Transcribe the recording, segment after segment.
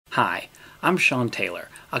Hi, I'm Sean Taylor.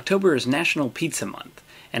 October is National Pizza Month,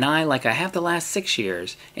 and I, like I have the last 6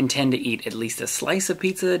 years, intend to eat at least a slice of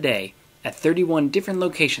pizza a day at 31 different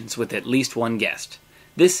locations with at least one guest.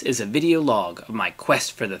 This is a video log of my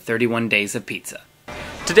quest for the 31 days of pizza.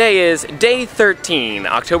 Today is day 13,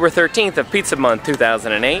 October 13th of Pizza Month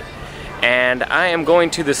 2008, and I am going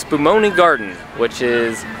to the Spumoni Garden, which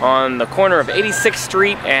is on the corner of 86th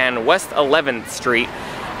Street and West 11th Street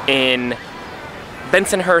in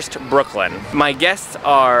Bensonhurst, Brooklyn. My guests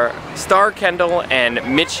are Starr, Kendall, and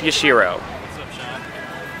Mitch, Yashiro. What's up,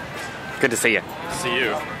 Sean? Good to see you. Good to see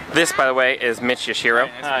you. This, by the way, is Mitch Yashiro.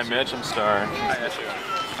 Hi, Mitch. I'm Starr. Hi,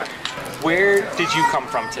 Yashiro. Where did you come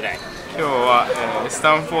from today? 今日は、ス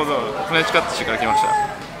タンフォード、コネチカット州から来ました。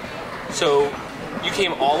 So, you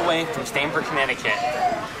came all the way from Stamford, Connecticut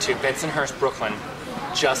to Bensonhurst, Brooklyn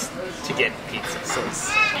just to get pizza. So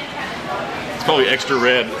It's probably extra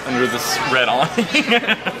red under this red awning.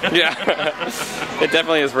 yeah, it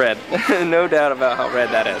definitely is red. No doubt about how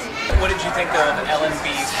red that is. What did you think of L&B's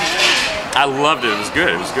pizza? I loved it. It was good.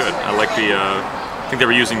 It was good. I like the. I think they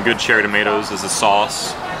were using good cherry tomatoes as a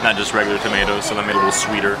sauce, not just regular tomatoes, so that made it a little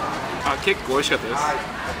sweeter. 結構美味しかったです。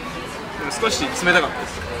でも少し冷たかったで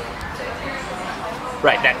す。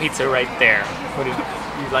 Right, that pizza right there. What did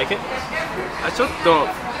you like it? ちょっと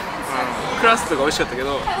クラストが美味しかったけ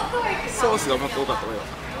ど、ソースがもっと多かった方が良かっ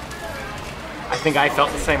た。 I think I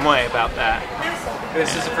felt the same way about that.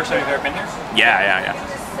 This is the first time you've ever been here? Yeah.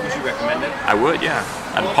 Would you recommend it? I would, yeah.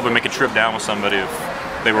 I'd probably make a trip down with somebody if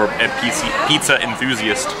they were a pizza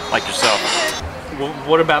enthusiast like yourself.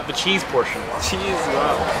 What about the cheese portion? チーズ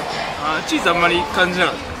はチーズあんまり感じな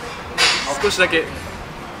かった。少しだけチ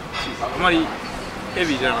ーズあんまりヘ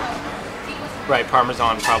ビーじゃなかった。 Right,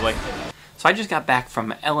 Parmesan probably. So I just got back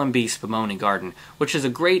from L&B Spumoni Garden, which is a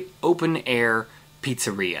great open-air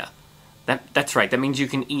pizzeria. That's right, that means you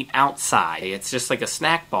can eat outside. It's just like a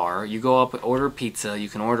snack bar. You go up and order pizza. You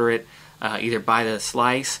can order it either by the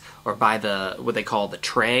slice or by the what they call the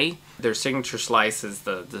tray. Their signature slice is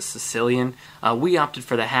the Sicilian. We opted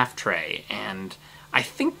for the half tray, and I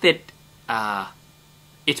think that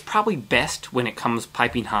it's probably best when it comes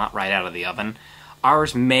piping hot right out of the oven.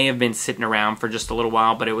 Ours may have been sitting around for just a little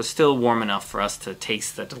while, but it was still warm enough for us to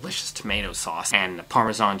taste the delicious tomato sauce and the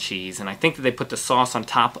Parmesan cheese. And I think that they put the sauce on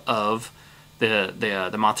top of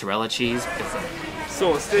the mozzarella cheese.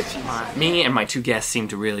 Me and my two guests seem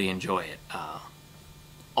to really enjoy it.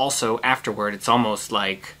 Also, afterward, it's almost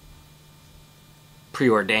like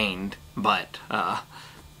preordained, but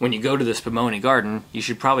when you go to the Spumoni Garden, you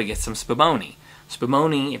should probably get some spumoni.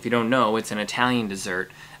 Spumoni, if you don't know, it's an Italian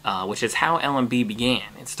dessert, which is how L&B began.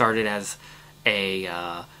 It started as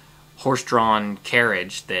a horse-drawn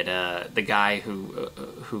carriage that the guy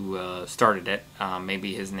who started it,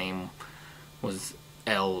 maybe his name was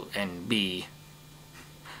L&B,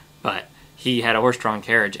 but he had a horse-drawn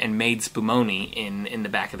carriage and made spumoni in the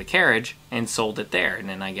back of the carriage and sold it there. And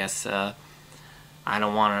then I guess I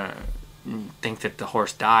don't want to think that the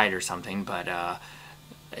horse died or something, but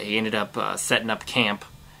he ended up setting up camp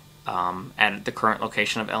at the current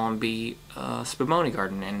location of L&B Spumoni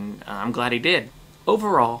Garden, and I'm glad he did.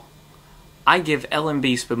 Overall, I give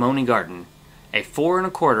L&B Spumoni Garden a 4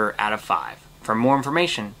 1/4 out of 5. For more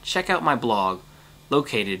information, check out my blog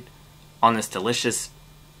located on this delicious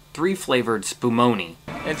 3-flavored spumoni.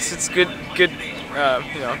 It's good,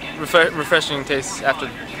 refreshing taste after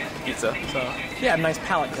pizza. So Yeah, nice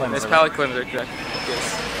palate cleanser. nice palate cleanser. Yes.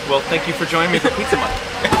 Well, thank you for joining me for Pizza Month.